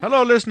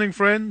Hello, listening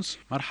friends.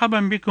 مرحبا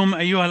بكم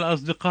أيها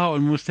الأصدقاء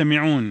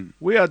المستمعون.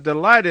 We are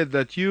delighted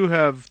that you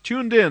have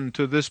tuned in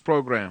to this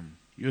program.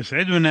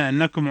 يسعدنا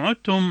أنكم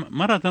عدتم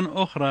مرة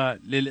أخرى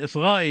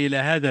للإصغاء إلى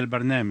هذا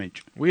البرنامج.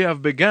 We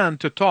have begun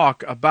to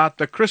talk about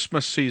the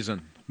Christmas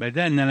season,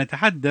 بدأنا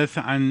نتحدث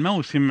عن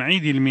موسم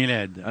عيد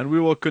الميلاد، and we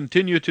will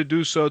continue to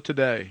do so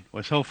today.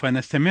 وسوف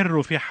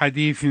نستمر في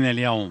حديثنا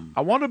اليوم.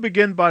 I want to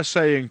begin by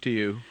saying to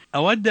you,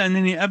 أود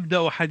أنني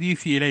أبدأ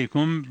حديثي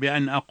إليكم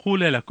بأن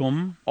أقول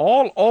لكم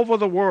all over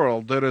the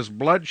world there is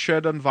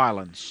bloodshed and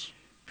violence.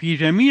 في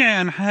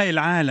جميع أنحاء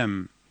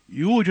العالم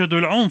يوجد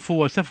العنف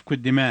وسفك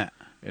الدماء.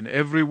 In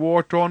every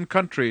war-torn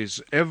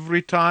countries,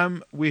 every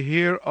time we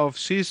hear of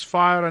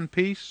ceasefire and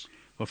peace,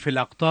 وفي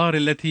الأقطار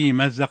التي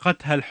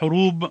مزقتها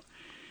الحروب،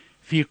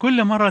 في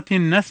كل مرة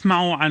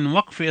نسمع عن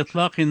وقف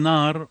إطلاق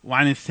النار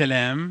وعن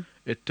السلام،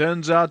 it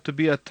turns out to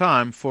be a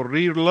time for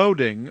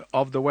reloading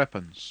of the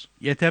weapons.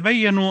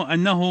 يتبين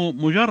أنه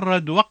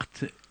مجرد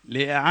وقت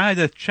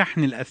لإعادة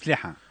شحن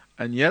الأسلحة.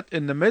 And yet,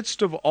 in the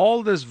midst of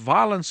all this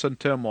violence and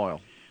turmoil,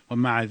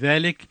 ومع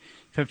ذلك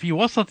ففي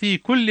وسط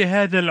كل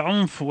هذا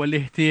العنف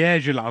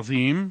والاهتياج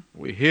العظيم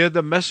we hear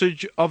the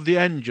message of the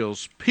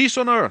angels, peace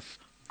on earth,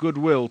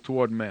 goodwill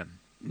toward men.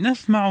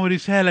 نسمع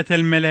رسالة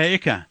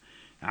الملائكة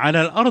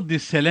على الأرض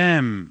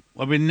السلام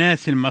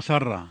وبالناس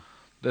المسرة.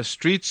 The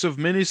streets of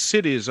many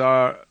cities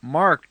are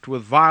marked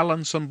with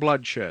violence and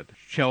bloodshed.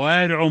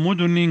 شوارع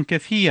مدن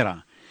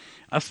كثيرة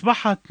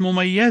أصبحت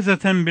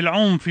مميزة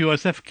بالعنف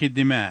وسفك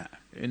الدماء.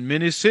 In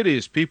many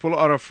cities, people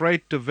are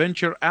afraid to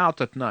venture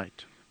out at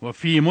night.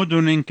 وفي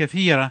مدن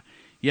كثيرة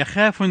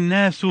يخاف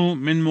الناس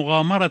من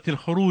مغامرة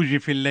الخروج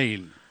في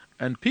الليل.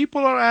 And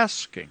people are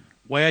asking,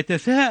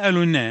 ويتساءل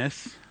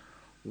الناس: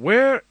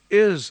 where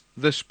is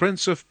this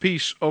Prince of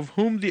Peace of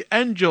whom the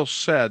angels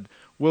said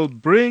will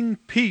bring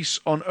peace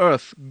on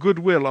earth,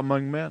 goodwill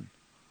among men?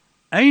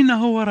 أين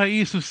هو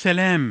رئيس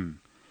السلام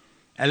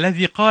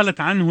الذي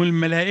قالت عنه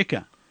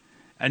الملائكة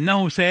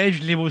أنه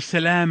سيجلب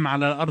السلام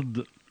على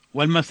الأرض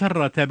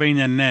والمسرة بين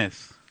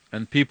الناس؟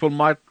 And people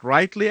might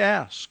rightly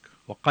ask,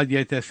 وقد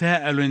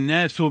يتساءل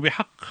الناس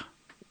بحق: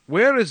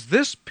 where is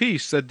this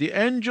peace that the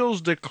angels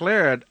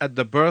declared at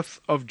the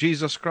birth of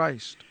Jesus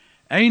Christ?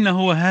 أين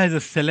هو هذا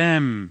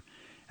السلام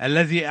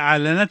الذي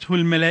أعلنته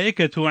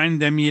الملائكة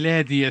عند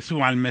ميلاد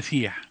يسوع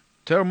المسيح؟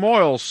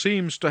 Turmoil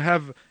seems to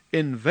have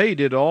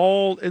invaded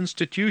all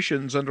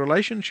institutions and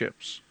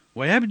relationships.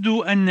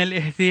 ويبدو أن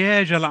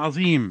الاهتياج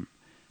العظيم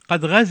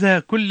قد غزا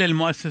كل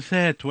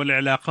المؤسسات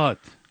والعلاقات.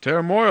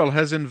 Turmoil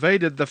has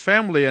invaded the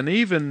family and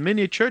even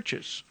many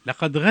churches.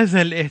 لقد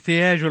غزا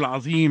الاهتياج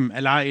العظيم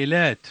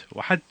العائلات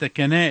وحتى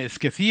كنائس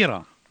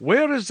كثيرة.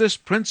 Where is this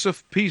Prince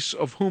of Peace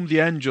of whom the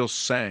angels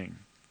sang?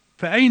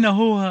 فأين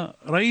هو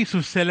رئيس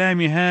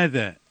السلام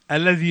هذا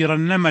الذي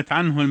رنمت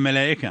عنه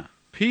الملائكة؟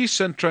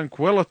 Peace and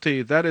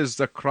tranquility, that is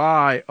the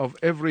cry of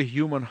every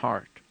human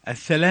heart.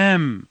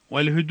 السلام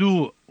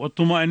والهدوء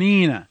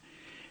والطمأنينة،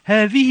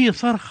 هذه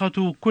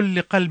صرخة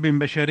كل قلب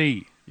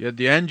بشري. Yet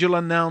the angel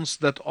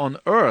announced that on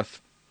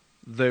earth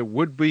there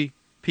would be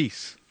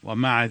peace.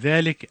 ومع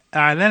ذلك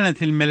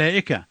أعلنت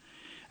الملائكة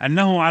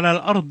أنه على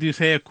الأرض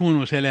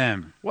سيكون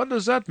سلام. What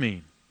does that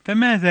mean?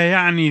 فماذا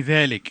يعني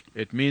ذلك؟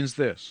 It means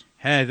this.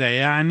 هذا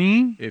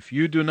يعني If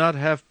you do not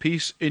have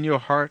peace in your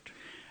heart,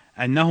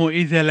 أنه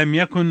إذا لم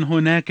يكن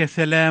هناك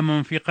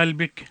سلام في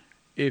قلبك،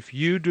 if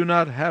you do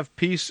not have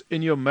peace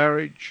in your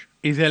marriage,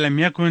 إذا لم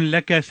يكن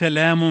لك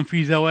سلام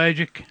في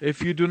زواجك،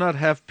 if you do not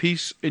have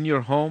peace in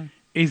your home,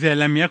 إذا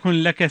لم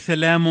يكن لك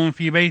سلام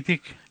في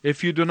بيتك،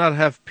 if you do not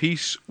have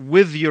peace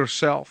with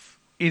yourself,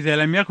 إذا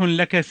لم يكن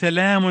لك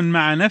سلام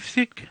مع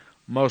نفسك،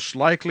 most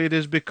likely it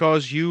is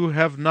because you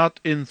have not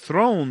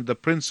enthroned the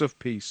Prince of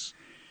Peace.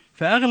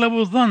 فأغلب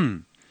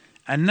الظن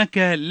أنك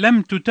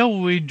لم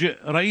تتوج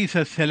رئيس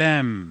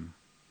السلام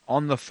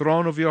On the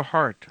throne of your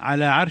heart,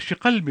 على عرش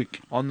قلبك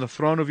on the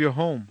throne of your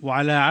home.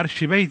 وعلى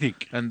عرش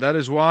بيتك. And that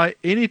is why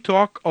any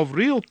talk of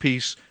real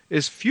peace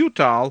is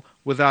futile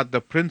without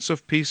the Prince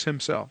of Peace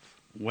himself.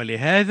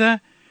 ولهذا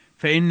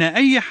فإن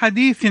أي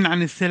حديث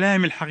عن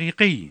السلام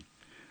الحقيقي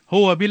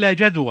هو بلا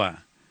جدوى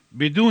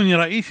بدون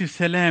رئيس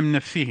السلام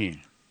نفسه.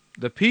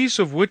 The peace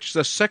of which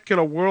the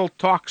secular world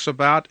talks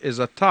about is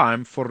a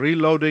time for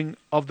reloading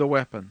of the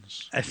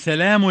weapons.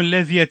 السلام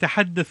الذي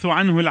يتحدث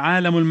عنه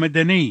العالم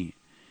المدني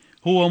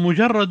هو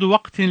مجرد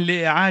وقت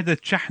لإعادة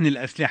شحن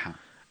الأسلحة.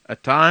 A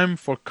time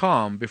for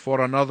calm before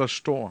another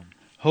storm.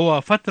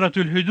 هو فترة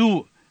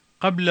الهدوء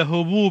قبل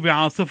هبوب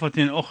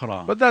عاصفة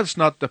أخرى. But that's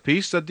not the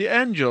peace that the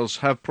angels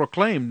have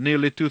proclaimed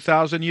nearly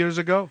 2,000 years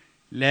ago.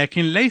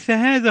 لكن ليس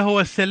هذا هو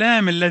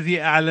السلام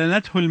الذي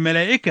أعلنته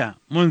الملائكة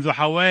منذ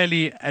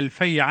حوالي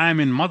 2000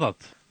 عام مضت.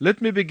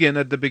 Let me begin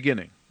at the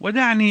beginning.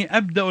 ودعني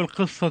أبدأ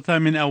القصة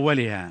من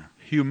أولها.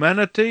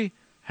 Humanity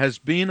has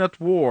been at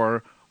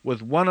war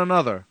with one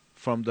another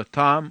from the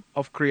time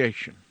of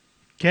creation.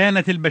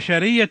 كانت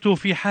البشرية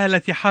في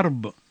حالة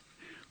حرب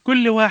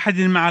كل واحد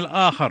مع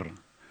الآخر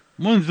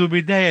منذ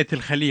بداية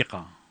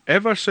الخليقة.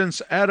 Ever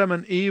since Adam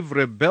and Eve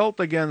rebelled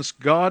against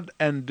God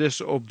and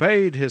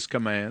disobeyed his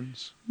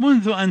commands,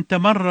 منذ أن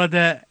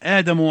تمرد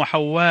آدم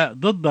وحواء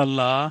ضد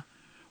الله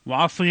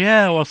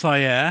وعصيا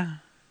وصاياه،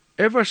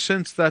 ever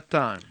since that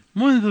time,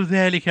 منذ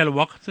ذلك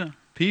الوقت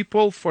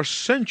people for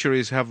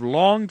centuries have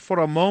longed for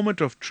a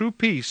moment of true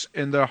peace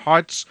in their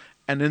hearts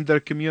and in their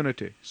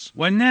communities.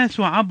 والناس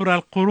عبر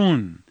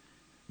القرون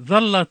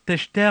ظلت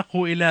تشتاق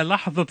إلى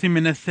لحظة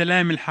من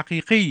السلام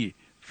الحقيقي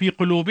في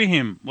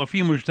قلوبهم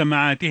وفي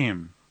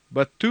مجتمعاتهم.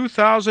 But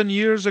 2,000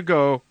 years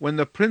ago, when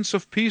the Prince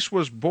of Peace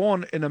was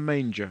born in a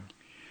manger,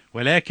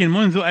 ولكن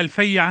منذ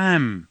 2000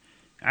 عام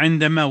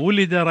عندما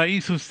ولد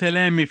رئيس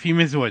السلام في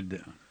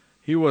مزود،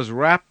 he was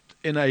wrapped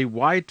in a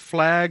white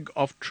flag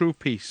of true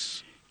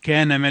peace.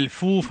 كان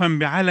ملفوفا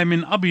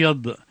بعلم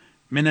أبيض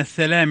من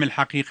السلام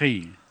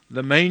الحقيقي.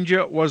 The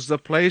manger was the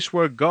place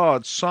where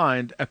God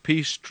signed a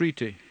peace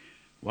treaty.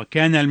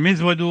 وكان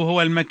المزود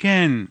هو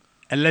المكان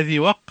الذي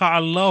وقع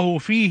الله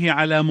فيه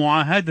على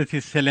معاهدة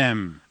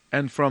السلام.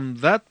 And from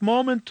that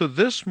moment to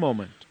this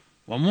moment,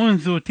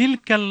 ومنذ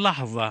تلك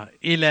اللحظة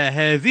إلى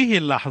هذه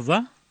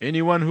اللحظة،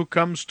 anyone who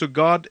comes to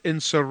God in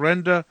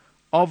surrender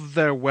of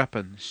their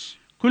weapons,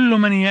 كل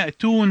من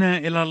يأتون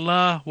إلى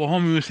الله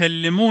وهم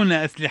يسلمون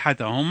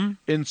أسلحتهم،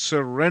 in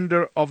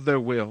surrender of their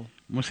will,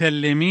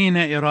 مسلمين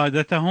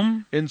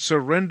إرادتهم، in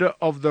surrender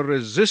of the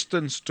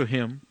resistance to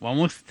him,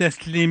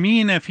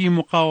 ومستسلمين في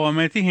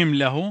مقاومتهم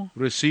له،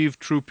 receive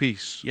true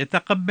peace.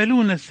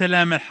 يتقبلون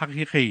السلام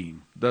الحقيقي.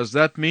 Does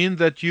that mean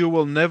that you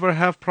will never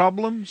have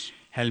problems?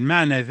 هل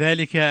معنى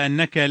ذلك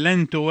أنك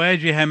لن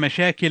تواجه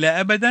مشاكل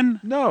أبدا؟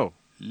 No.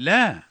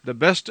 لا. The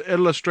best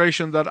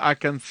illustration that I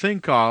can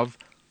think of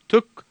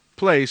took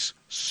place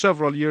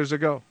several years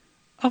ago.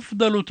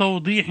 أفضل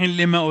توضيح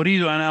لما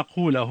أريد أن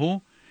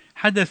أقوله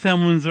حدث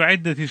منذ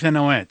عدة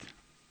سنوات.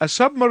 A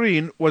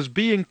submarine was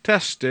being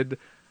tested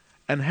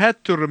and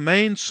had to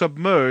remain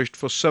submerged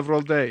for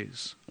several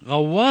days.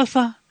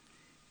 غواصة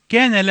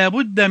كان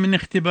لابد من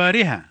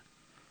اختبارها،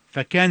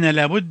 فكان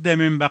لابد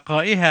من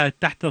بقائها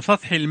تحت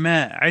سطح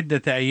الماء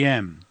عدة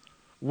أيام.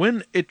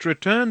 When it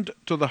returned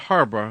to the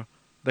harbor,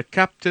 the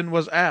captain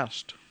was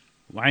asked,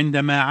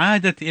 وعندما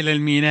عادت إلى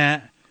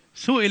الميناء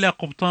سئل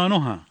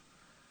قبطانها: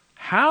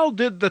 "How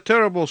did the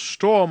terrible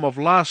storm of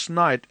last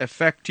night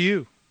affect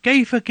you?"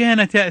 كيف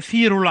كان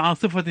تأثير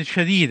العاصفة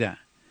الشديدة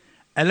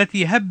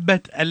التي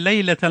هبت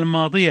الليلة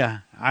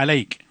الماضية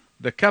عليك؟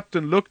 The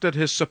captain looked at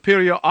his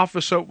superior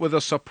officer with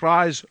a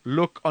surprised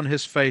look on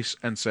his face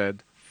and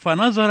said,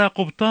 فنظر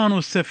قبطان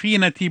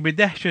السفينة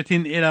بدهشة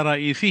إلى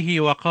رئيسه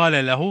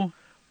وقال له: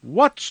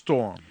 "What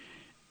storm?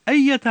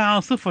 أية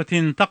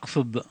عاصفة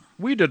تقصد؟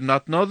 We did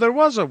not know there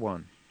was a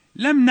one."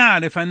 لم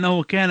نعرف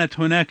أنه كانت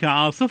هناك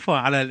عاصفة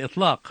على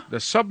الإطلاق. The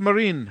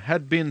submarine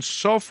had been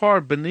so far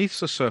beneath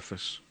the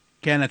surface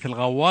كانت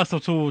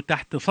الغواصة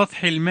تحت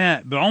سطح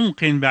الماء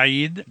بعمق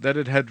بعيد that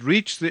it had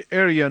reached the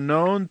area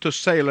known to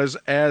sailors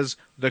as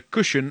the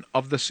cushion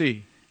of the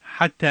sea.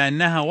 حتى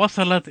أنها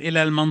وصلت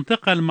إلى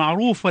المنطقة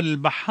المعروفة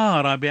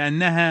للبحارة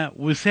بأنها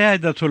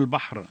وسادة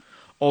البحر.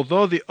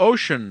 Although the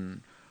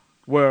ocean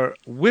were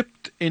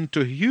whipped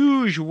into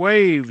huge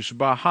waves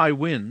by high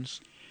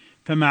winds,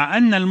 فمع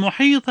أن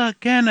المحيط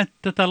كانت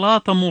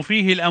تتلاطم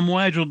فيه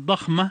الأمواج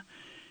الضخمة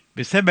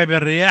بسبب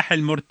الرياح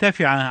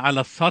المرتفعة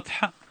على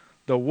السطح،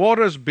 the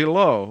waters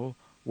below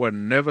were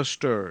never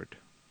stirred.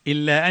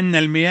 إلا أن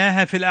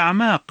المياه في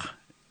الأعماق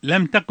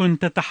لم تكن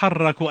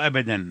تتحرك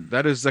أبدا.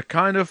 That is the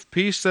kind of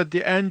peace that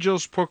the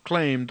angels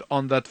proclaimed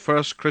on that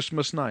first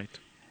Christmas night.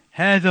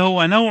 هذا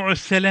هو نوع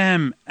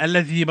السلام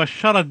الذي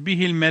بشرت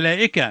به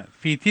الملائكة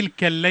في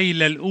تلك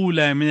الليلة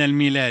الأولى من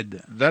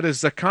الميلاد. That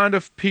is the kind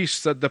of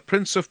peace that the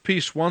Prince of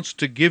Peace wants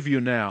to give you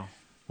now.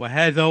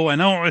 وهذا هو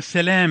نوع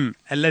السلام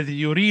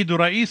الذي يريد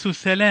رئيس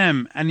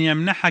السلام أن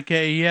يمنحك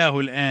إياه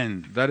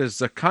الآن. That is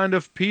the kind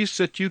of peace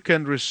that you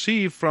can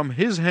receive from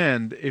his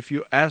hand if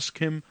you ask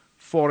him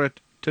for it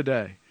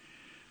today.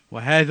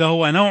 وهذا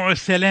هو نوع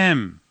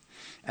السلام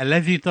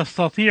الذي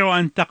تستطيع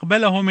أن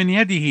تقبله من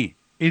يده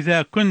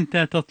إذا كنت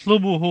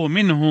تطلبه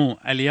منه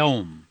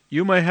اليوم.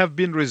 You may have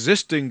been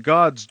resisting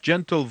God's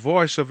gentle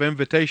voice of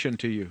invitation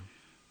to you.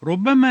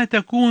 ربما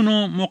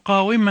تكون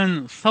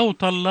مقاوما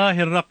صوت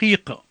الله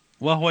الرقيق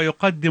وهو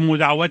يقدم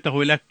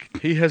دعوته لك.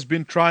 He has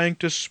been trying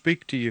to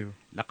speak to you.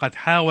 لقد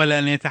حاول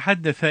أن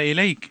يتحدث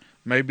إليك.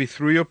 Maybe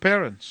through your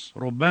parents.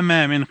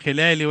 ربما من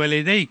خلال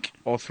والديك.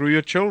 Or through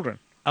your children.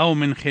 أو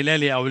من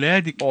خلال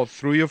أولادك. Or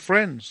through your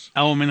friends.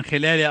 أو من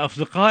خلال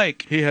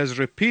أصدقائك. He has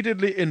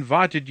repeatedly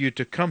invited you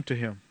to come to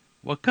him.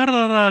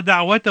 وكرر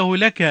دعوته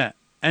لك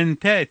أن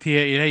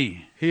تأتي إليه.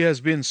 He has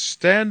been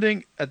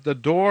standing at the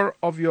door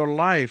of your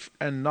life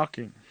and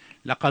knocking.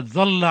 لقد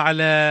ظل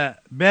على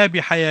باب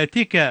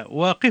حياتك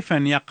واقفا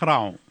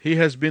يقرع. He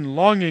has been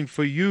longing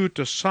for you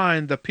to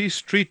sign the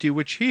peace treaty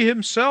which he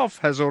himself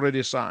has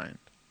already signed.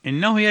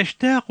 إنه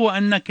يشتاق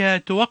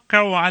أنك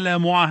توقع على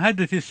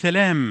معاهدة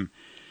السلام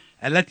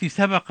التي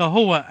سبق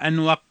هو أن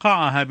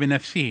وقعها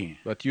بنفسه.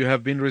 But you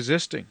have been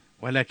resisting.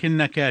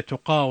 ولكنك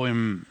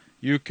تقاوم.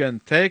 You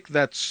can take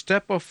that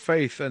step of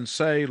faith and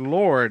say,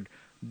 Lord,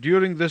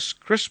 during this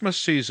Christmas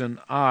season,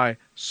 I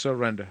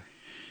surrender.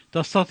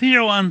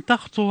 تستطيع أن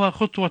تخطو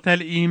خطوة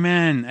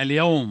الإيمان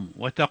اليوم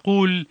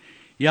وتقول: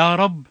 يا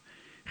رب،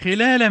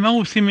 خلال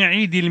موسم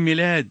عيد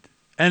الميلاد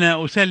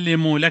أنا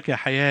أسلم لك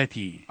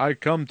حياتي. I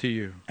come to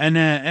you.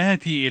 أنا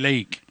آتي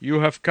إليك. You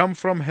have come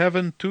from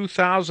heaven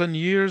 2,000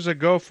 years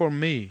ago for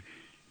me.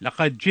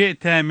 لقد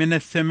جئت من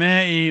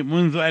السماء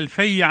منذ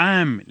 2000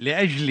 عام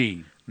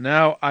لأجلي.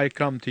 Now I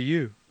come to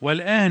you.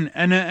 والآن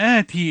أنا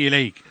آتي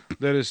إليك.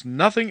 There is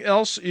nothing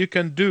else you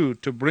can do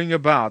to bring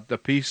about the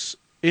peace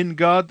in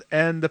God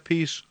and the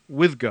peace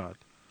with God.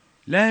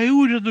 لا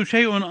يوجد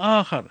شيء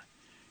آخر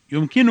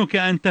يمكنك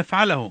أن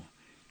تفعله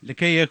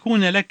لكي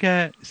يكون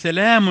لك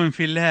سلام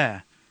في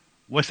الله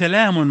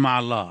وسلام مع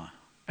الله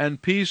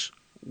And peace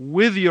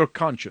with your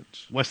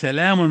conscience.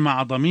 وسلام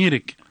مع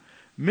ضميرك.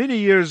 Many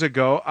years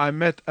ago, I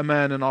met a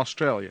man in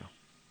Australia.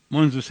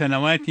 منذ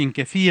سنوات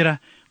كثيرة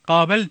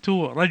قابلت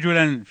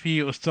رجلا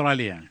في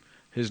أستراليا.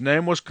 His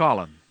name was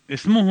Colin.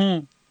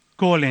 اسمه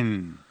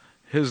كولين.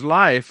 His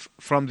life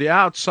from the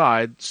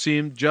outside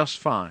seemed just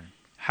fine.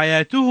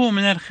 حياته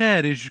من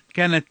الخارج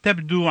كانت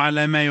تبدو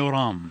على ما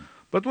يرام.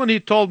 But when he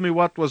told me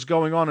what was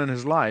going on in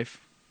his life,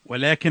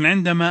 ولكن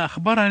عندما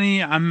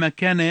أخبرني عما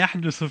كان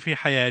يحدث في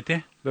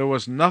حياته، there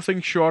was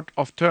nothing short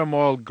of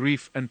turmoil,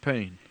 grief, and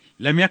pain.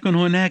 لم يكن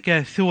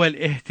هناك سوى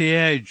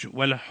الاحتياج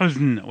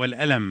والحزن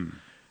والألم.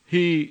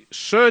 He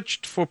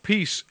searched for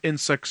peace in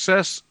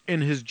success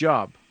in his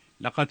job.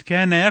 لقد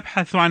كان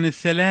يبحث عن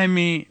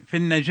السلام في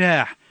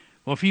النجاح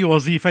وفي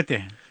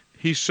وظيفته.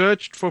 He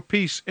searched for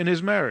peace in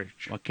his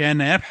marriage.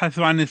 وكان يبحث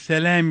عن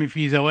السلام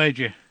في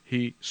زواجه.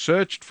 He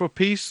searched for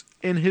peace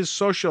in his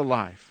social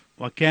life.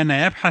 وكان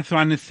يبحث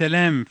عن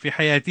السلام في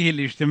حياته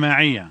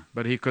الاجتماعية.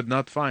 But he could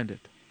not find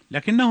it.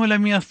 لكنه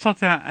لم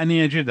يستطع أن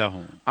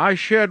يجده. I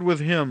shared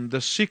with him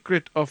the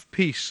secret of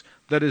peace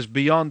that is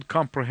beyond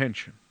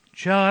comprehension.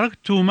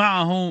 شاركت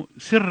معه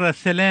سر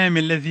السلام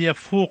الذي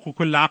يفوق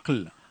كل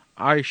عقل.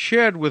 I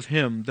shared with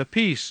him the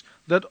peace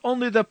that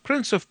only the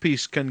Prince of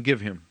Peace can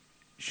give him.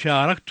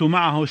 شاركت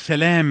معه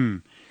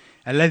السلام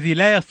الذي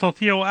لا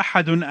يستطيع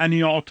أحد أن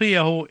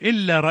يعطيه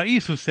إلا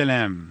رئيس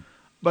السلام.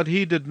 But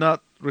he did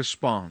not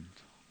respond.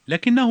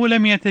 لكنه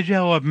لم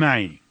يتجاوب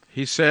معي.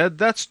 He said,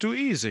 "That's too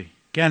easy.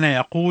 كان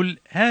يقول: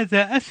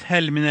 هذا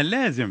أسهل من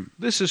اللازم.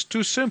 This is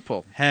too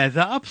simple.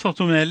 هذا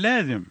أبسط من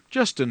اللازم.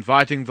 Just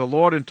inviting the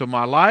Lord into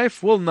my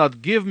life will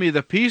not give me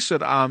the peace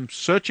that I'm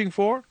searching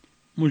for."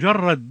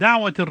 مجرد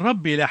دعوة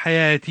الرب إلى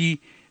حياتي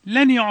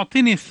لن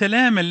يعطيني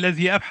السلام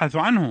الذي أبحث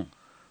عنه.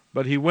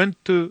 But he went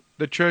to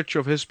the church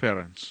of his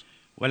parents.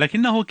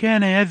 ولكنه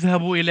كان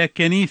يذهب إلى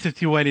كنيسة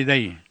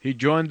والديه. He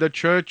joined the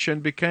church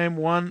and became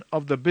one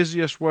of the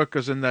busiest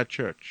workers in that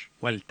church.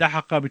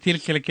 والتحق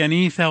بتلك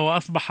الكنيسة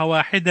وأصبح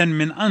واحدا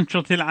من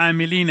أنشط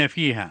العاملين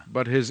فيها.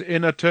 But his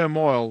inner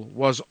turmoil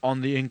was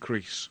on the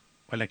increase.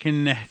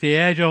 ولكن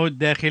احتياجه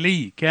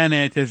الداخلي كان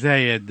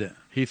يتزايد.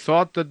 He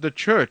thought that the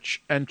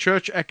church and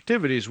church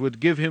activities would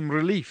give him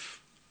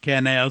relief.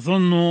 كان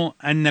يظن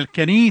أن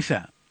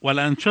الكنيسة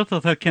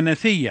والأنشطة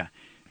الكنسية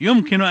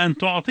يمكن أن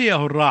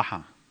تعطيه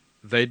الراحة.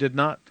 They did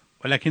not.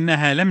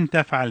 ولكنها لم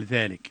تفعل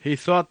ذلك. He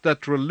thought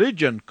that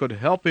religion could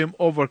help him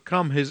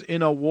overcome his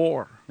inner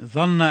war.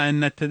 ظن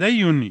أن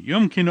التدين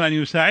يمكن أن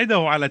يساعده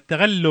على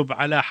التغلب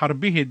على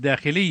حربه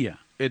الداخلية.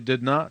 It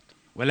did not.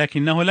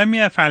 ولكنه لم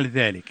يفعل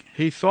ذلك.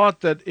 He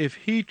thought that if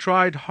he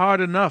tried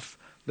hard enough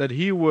that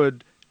he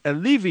would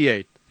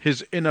alleviate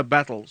his inner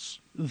battles.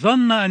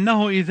 ظن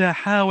أنه إذا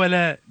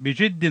حاول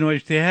بجد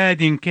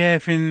واجتهاد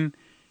كاف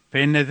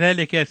فإن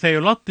ذلك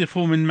سيلطف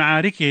من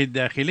معاركه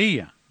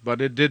الداخلية.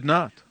 But it did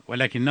not.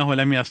 ولكنه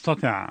لم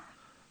يستطع.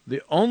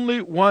 The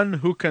only one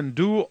who can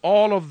do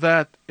all of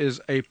that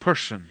is a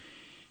person.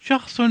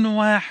 شخص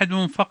واحد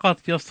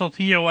فقط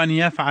يستطيع أن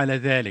يفعل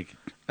ذلك.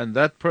 And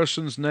that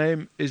person's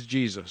name is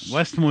Jesus.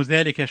 واسم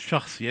ذلك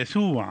الشخص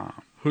يسوع.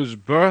 Whose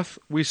birth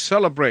we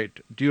celebrate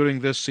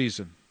during this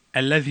season.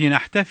 الذي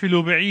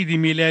نحتفل بعيد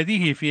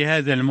ميلاده في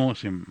هذا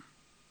الموسم.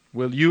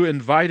 Will you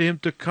invite him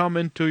to come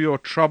into your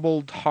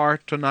troubled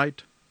heart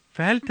tonight?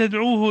 فهل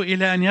تدعوه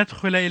إلى أن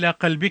يدخل إلى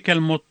قلبك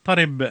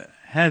المضطرب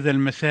هذا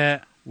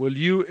المساء؟ Will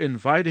you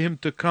invite him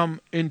to come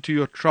into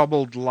your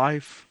troubled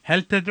life?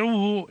 هل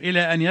تدعوه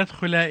إلى أن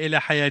يدخل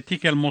إلى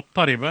حياتك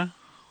المضطربة؟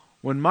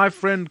 When my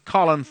friend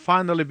Colin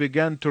finally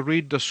began to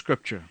read the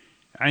scripture,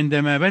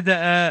 عندما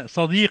بدأ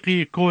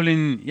صديقي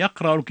كولين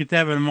يقرأ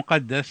الكتاب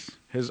المقدس،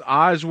 his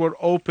eyes were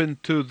opened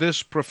to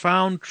this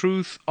profound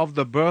truth of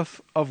the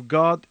birth of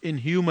God in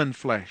human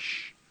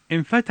flesh.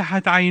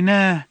 انفتحت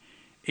عيناه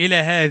إلى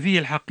هذه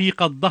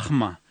الحقيقة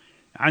الضخمة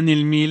عن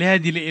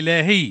الميلاد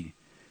الإلهي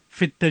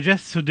في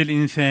التجسد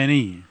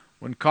الإنساني.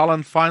 When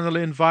Colin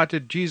finally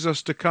invited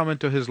Jesus to come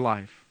into his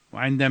life,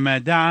 وعندما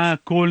دعا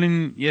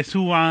كولين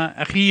يسوع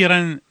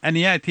أخيرا أن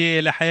يأتي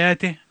إلى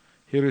حياته،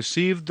 he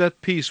received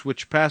that peace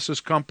which passes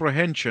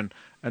comprehension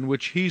and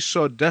which he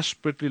so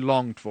desperately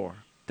longed for.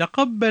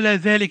 تقبل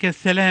ذلك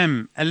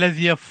السلام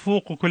الذي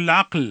يفوق كل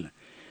عقل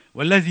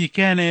والذي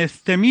كان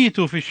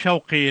يستميت في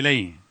الشوق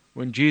إليه.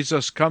 When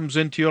Jesus comes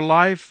into your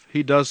life,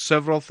 he does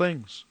several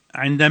things.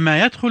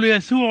 عندما يدخل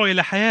يسوع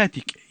إلى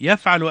حياتك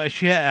يفعل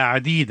أشياء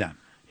عديدة.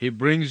 He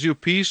brings you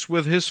peace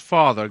with his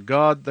Father,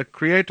 God, the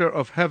creator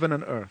of heaven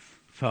and earth.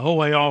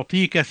 فهو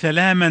يعطيك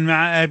سلاما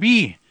مع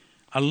أبيه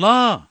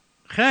الله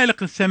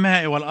خالق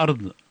السماء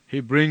والأرض. He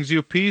brings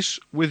you peace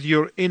with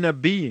your inner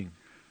being.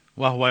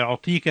 وهو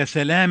يعطيك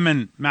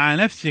سلاما مع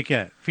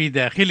نفسك في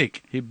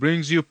داخلك. He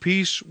brings you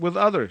peace with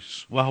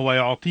others. وهو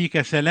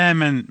يعطيك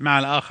سلاما مع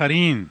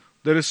الآخرين.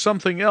 There is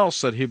something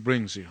else that he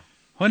brings you.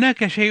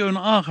 هناك شيء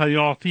آخر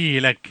يعطيه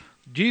لك.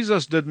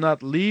 Jesus did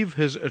not leave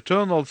his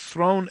eternal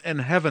throne in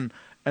heaven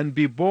and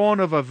be born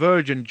of a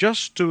virgin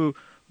just to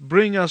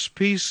bring us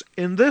peace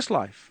in this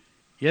life.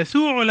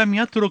 يسوع لم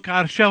يترك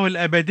عرشه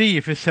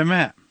الأبدي في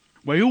السماء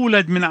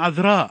ويولد من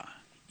عذراء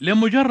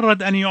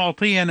لمجرد أن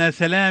يعطينا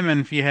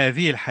سلاما في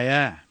هذه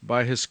الحياة.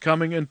 By his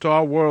coming into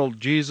our world,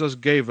 Jesus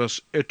gave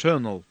us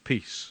eternal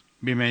peace.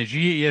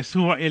 بمجيء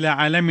يسوع إلى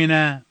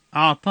عالمنا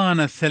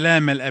أعطانا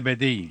السلام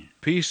الأبدي.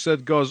 Peace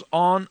that goes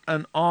on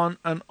and on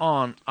and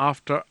on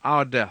after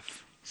our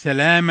death.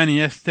 سلاما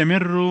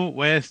يستمر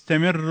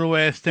ويستمر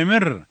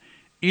ويستمر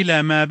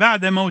إلى ما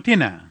بعد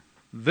موتنا.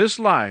 This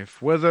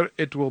life, whether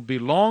it will be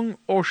long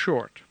or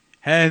short.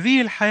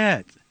 هذه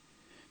الحياة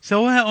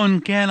سواء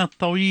كانت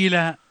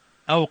طويلة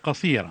أو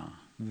قصيرة.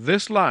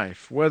 This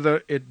life,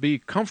 whether it be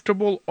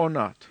comfortable or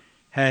not.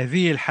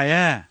 هذه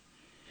الحياة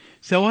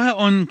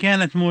سواء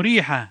كانت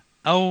مريحة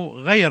أو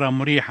غير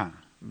مريحة.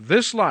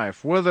 This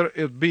life, whether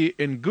it be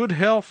in good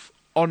health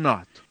or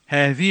not.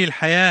 هذه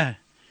الحياة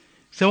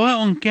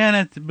سواء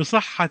كانت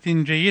بصحة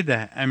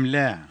جيدة أم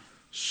لا.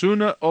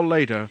 Sooner or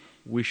later,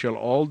 we shall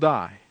all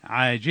die.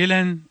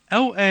 عاجلا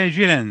أو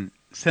آجلا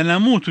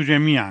سنموت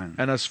جميعا.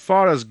 And as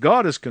far as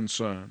God is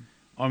concerned,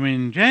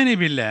 ومن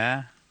جانب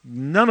الله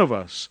none of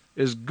us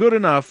is good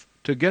enough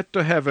to get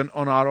to heaven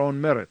on our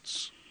own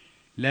merits.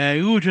 لا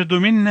يوجد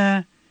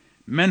منا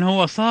من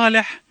هو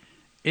صالح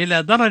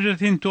إلى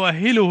درجة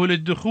تؤهله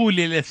للدخول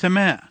إلى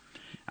السماء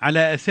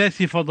على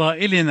أساس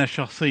فضائلنا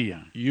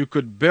الشخصية. You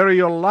could bury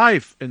your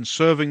life in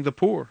serving the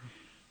poor,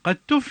 قد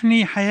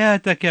تفني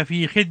حياتك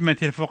في خدمة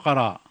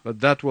الفقراء، but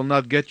that will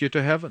not get you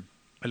to heaven.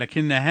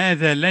 ولكن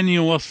هذا لن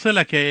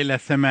يوصلك إلى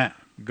السماء.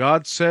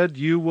 God said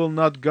you will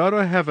not go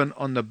to heaven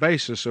on the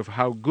basis of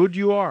how good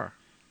you are.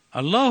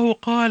 الله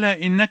قال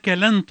إنك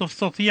لن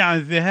تستطيع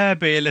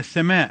الذهاب إلى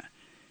السماء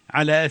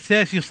على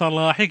أساس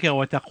صلاحك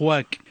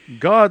وتقواك.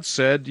 God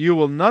said you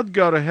will not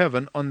go to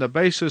heaven on the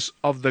basis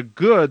of the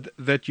good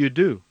that you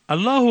do.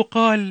 الله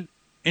قال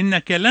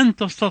إنك لن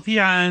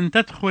تستطيع أن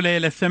تدخل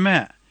إلى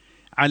السماء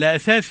على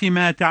أساس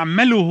ما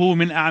تعمله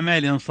من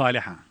أعمال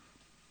صالحة.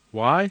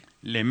 Why?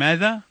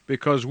 لماذا؟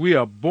 Because we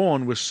are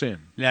born with sin.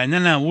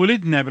 لأننا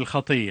ولدنا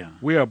بالخطية.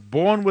 We are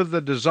born with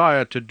the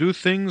desire to do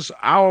things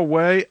our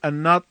way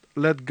and not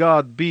let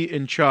God be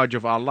in charge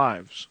of our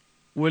lives.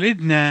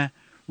 ولدنا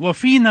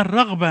وفينا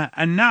الرغبة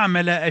أن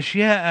نعمل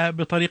أشياء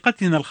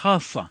بطريقتنا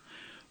الخاصة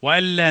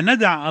وألا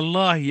ندع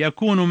الله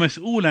يكون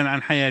مسؤولا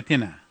عن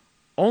حياتنا.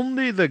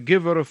 Only the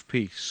giver of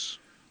peace,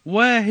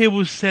 واهب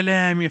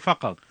السلام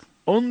فقط،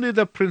 only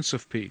the Prince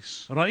of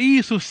Peace,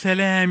 رئيس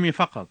السلام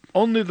فقط،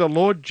 only the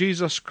Lord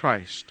Jesus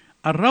Christ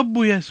الرب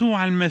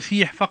يسوع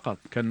المسيح فقط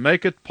can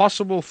make it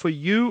possible for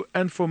you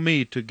and for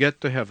me to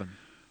get to heaven.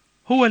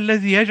 هو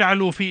الذي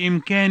يجعل في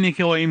إمكانك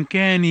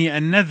وإمكاني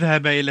أن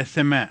نذهب إلى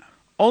السماء.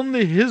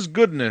 Only His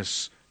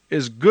goodness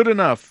is good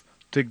enough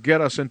to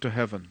get us into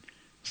heaven.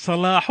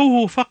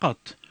 صلاحه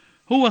فقط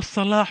هو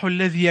الصلاح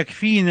الذي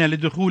يكفينا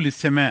لدخول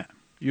السماء.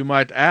 You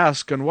might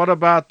ask, and what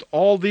about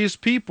all these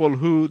people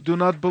who do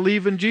not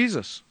believe in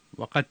Jesus?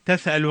 وقد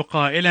تسأل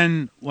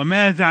قائلا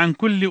وماذا عن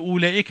كل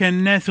أولئك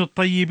الناس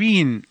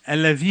الطيبين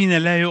الذين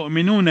لا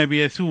يؤمنون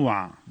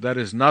بيسوع؟ That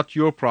is not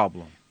your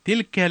problem.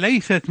 تلك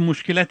ليست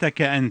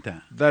مشكلتك أنت،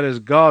 That is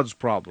God's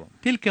problem.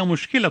 تلك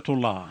مشكلة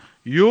الله.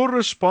 Your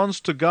response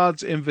to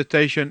God's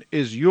invitation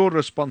is your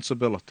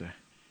responsibility.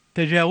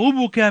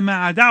 تجاوبك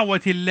مع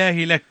دعوة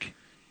الله لك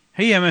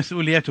هي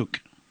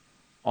مسؤوليتك.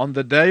 On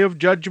the day of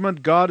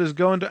judgment, God is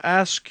going to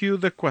ask you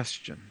the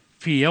question.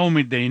 في يوم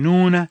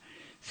الدينونة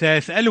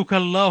سيسألك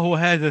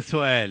الله هذا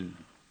السؤال: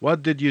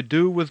 What did you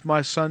do with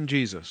my son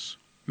Jesus?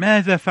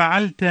 ماذا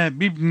فعلت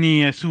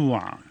بابني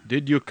يسوع؟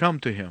 Did you come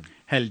to him?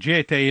 هل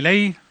جئت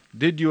إليه؟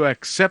 Did you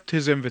accept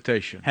his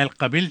invitation? هل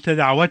قبلت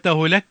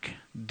دعوته لك؟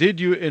 Did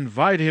you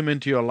invite him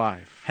into your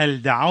life?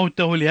 هل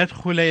دعوته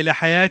ليدخل إلى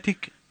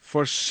حياتك؟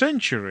 For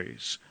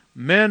centuries,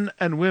 men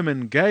and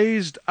women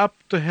gazed up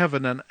to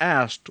heaven and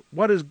asked,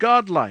 what is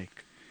God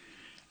like?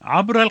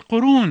 عبر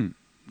القرون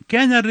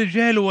كان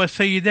الرجال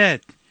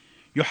والسيدات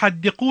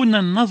يحدقون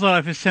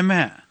النظر في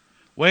السماء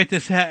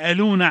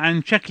ويتساءلون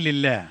عن شكل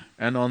الله.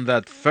 And on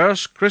that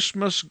first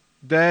Christmas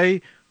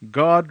day,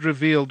 God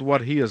revealed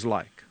what he is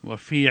like.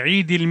 وفي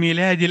عيد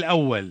الميلاد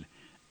الأول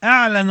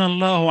أعلن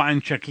الله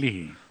عن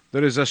شكله.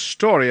 There is a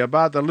story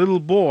about a little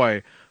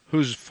boy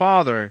whose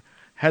father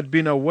had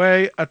been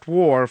away at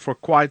war for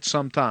quite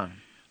some time.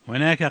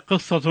 هناك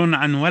قصة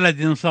عن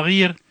ولد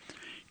صغير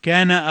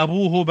كان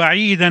أبوه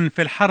بعيدا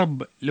في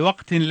الحرب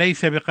لوقت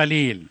ليس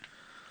بقليل.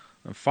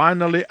 And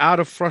finally, out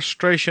of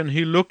frustration,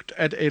 he looked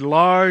at a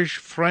large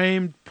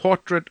framed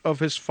portrait of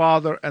his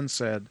father and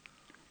said,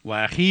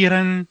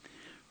 وأخيرا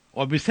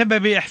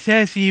وبسبب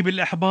إحساسه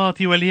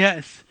بالإحباط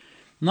واليأس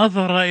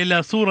نظر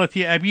إلى صورة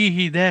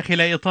أبيه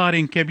داخل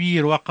إطار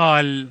كبير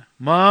وقال: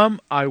 Mom,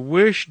 I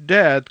wish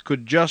Dad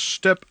could just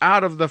step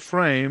out of the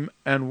frame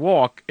and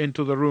walk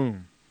into the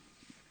room.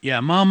 يا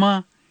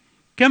ماما،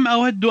 كم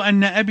أود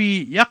أن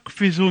أبي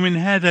يقفز من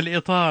هذا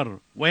الإطار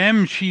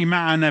ويمشي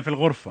معنا في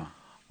الغرفة.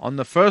 On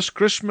the first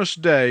Christmas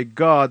day,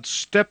 God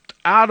stepped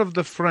out of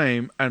the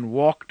frame and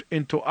walked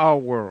into our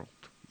world.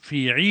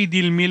 في عيد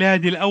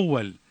الميلاد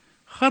الأول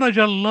خرج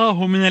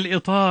الله من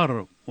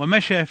الإطار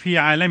ومشى في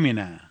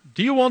عالمنا.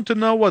 Do you want to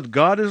know what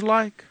God is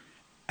like?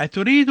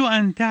 أتريد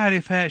أن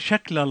تعرف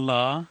شكل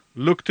الله؟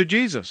 Look to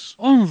Jesus.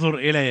 انظر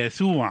إلى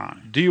يسوع.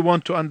 Do you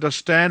want to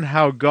understand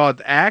how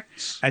God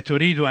acts?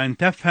 أتريد أن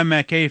تفهم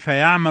كيف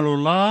يعمل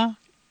الله؟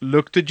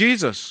 Look to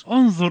Jesus.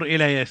 انظر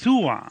إلى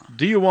يسوع.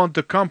 Do you want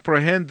to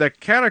comprehend the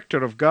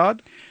character of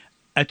God?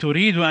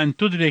 أتريد أن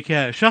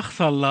تدرك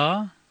شخص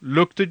الله؟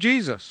 Look to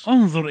Jesus.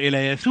 انظر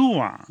إلى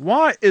يسوع.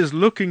 Why is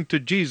looking to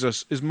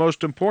Jesus is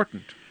most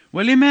important?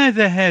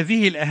 ولماذا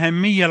هذه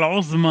الأهمية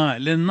العظمى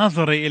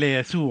للنظر إلى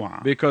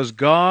يسوع؟ Because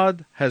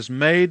God has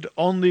made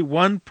only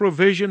one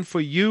provision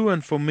for you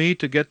and for me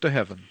to get to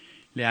heaven.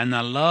 لأن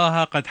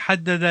الله قد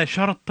حدد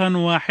شرطا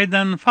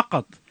واحدا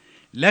فقط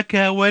لك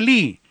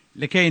ولي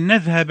لكي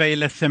نذهب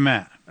إلى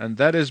السماء. And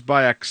that is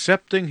by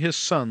accepting His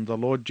Son, the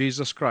Lord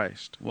Jesus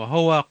Christ.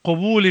 وهو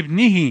قبول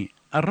ابنه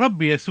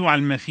الرب يسوع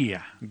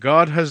المسيح.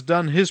 God has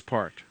done His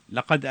part.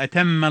 لقد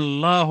أتم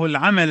الله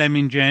العمل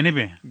من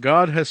جانبه.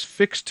 God has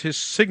fixed His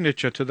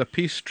signature to the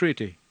peace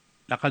treaty.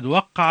 لقد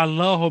وقع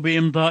الله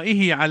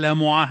بإمضائه على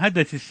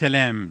معاهدة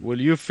السلام. Will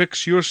you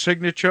fix your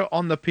signature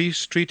on the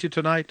peace treaty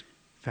tonight?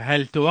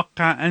 فهل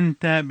توقع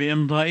أنت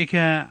بإمضائك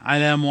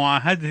على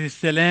معاهدة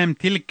السلام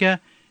تلك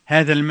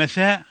هذا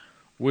المساء؟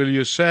 Will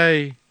you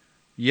say,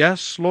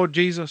 yes, Lord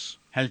Jesus?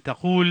 هل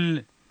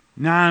تقول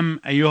نعم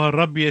أيها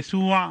الرب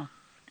يسوع؟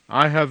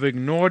 I have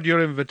ignored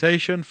your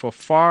invitation for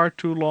far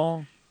too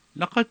long.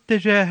 لقد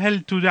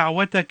تجاهلت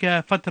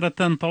دعوتك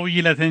فترة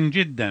طويلة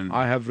جدا.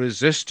 I have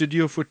resisted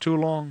you for too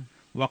long.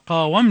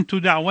 وقاومت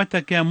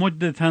دعوتك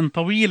مدة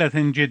طويلة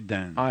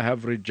جدا. I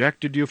have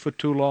rejected you for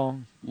too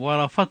long.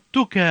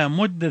 ورفضتك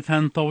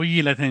مدة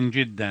طويلة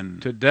جدا.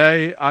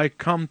 Today I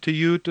come to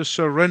you to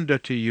surrender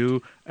to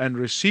you and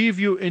receive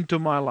you into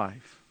my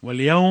life.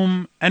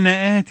 واليوم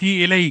أنا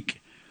آتي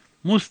إليك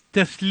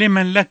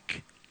مستسلما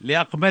لك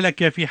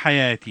لأقبلك في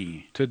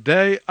حياتي.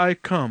 Today I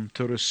come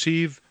to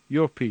receive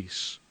your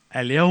peace.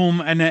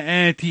 اليوم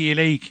أنا آتي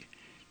إليك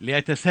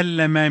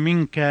لأتسلم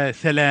منك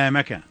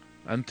سلامك.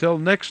 Until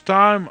next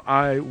time,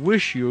 I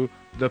wish you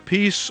the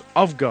peace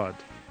of God.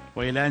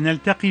 وإلى أن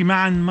نلتقي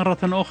معا مرة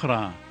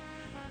أخرى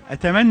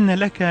أتمنى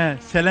لك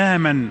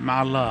سلاما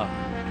مع الله.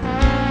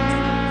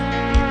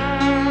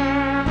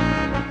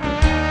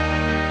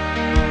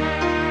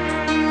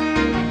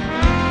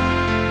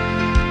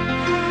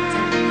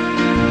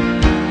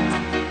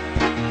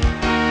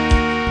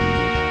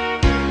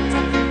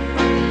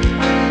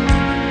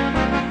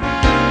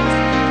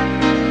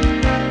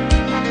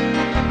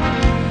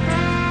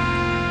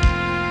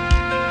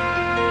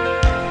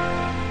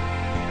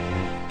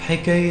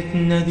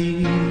 حكايتنا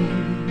دي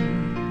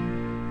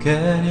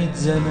كانت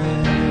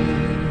زمان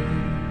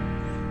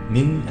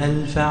من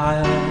 1000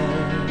 عام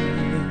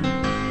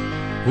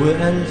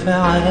و1000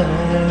 عام،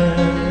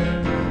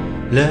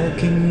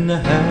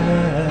 لكنها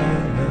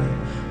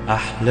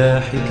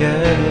أحلى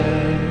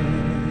حكاية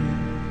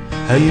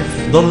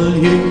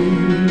هيفضل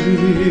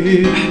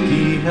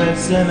يحكيها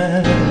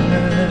زمان.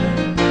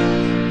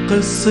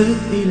 قصة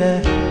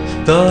إله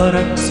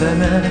ترك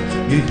سماء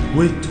جه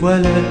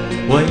واتولد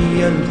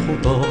ويا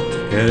الخطا،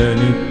 كان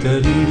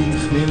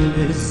التاريخ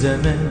ملء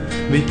الزمان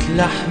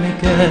بتلحم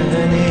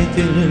كانت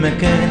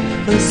المكان.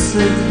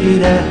 قصة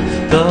إله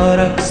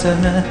ترك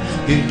سماء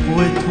جه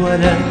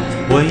واتولد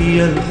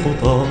ويا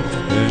الخطا،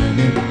 كان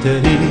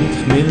التاريخ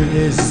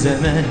ملء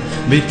الزمان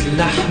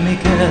بتلحم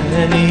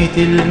كانت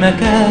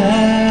المكان.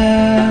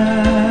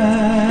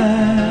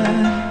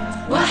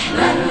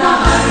 واحنا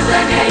النهارده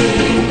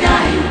جايين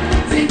نعيد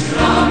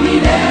ذكرى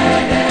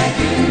ميلادك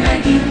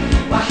المجيد،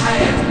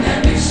 وحياتنا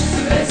مش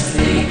بس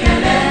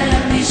كلام،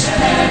 دي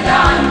شهادة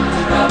عن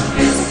رب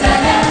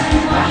السلام.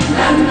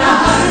 واحنا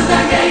النهارده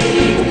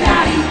جايين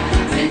نعيد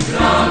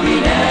ذكرى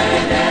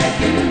ميلادك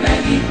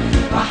المجيد،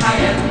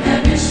 وحياتنا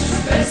مش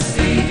بس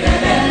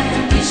كلام،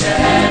 دي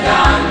شهادة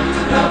عن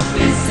رب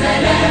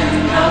السلام،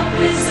 رب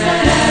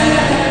السلام.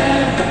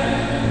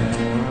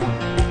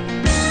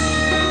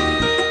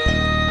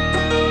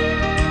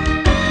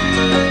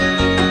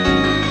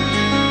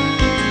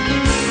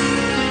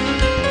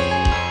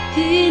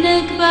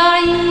 دينك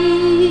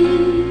بعيد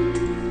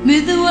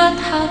مذوق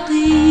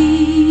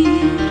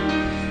حقير،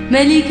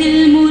 ملك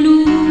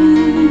الملوك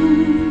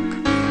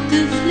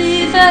طفل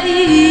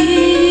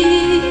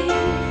فقير.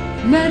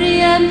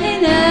 مريم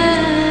هنا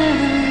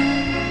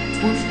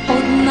وفي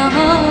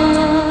حضنها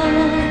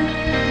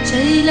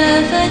شايلة إلى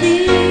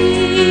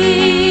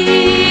فديها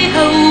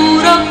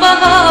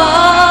وربها.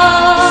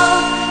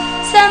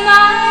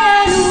 سمع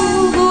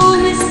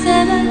نجوم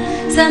السماء،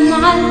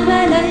 سمع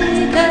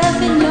الملائكة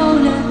في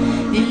العلا،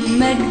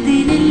 المجد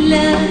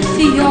لله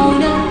في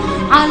علا،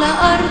 على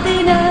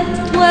أرضنا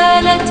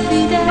اتولد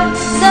فداء.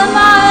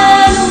 سمع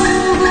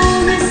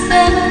نجوم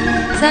السماء،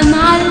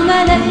 سمع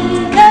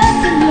الملائكة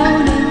في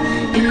العلا،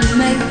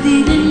 المجد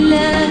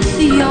لله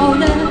في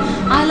علا،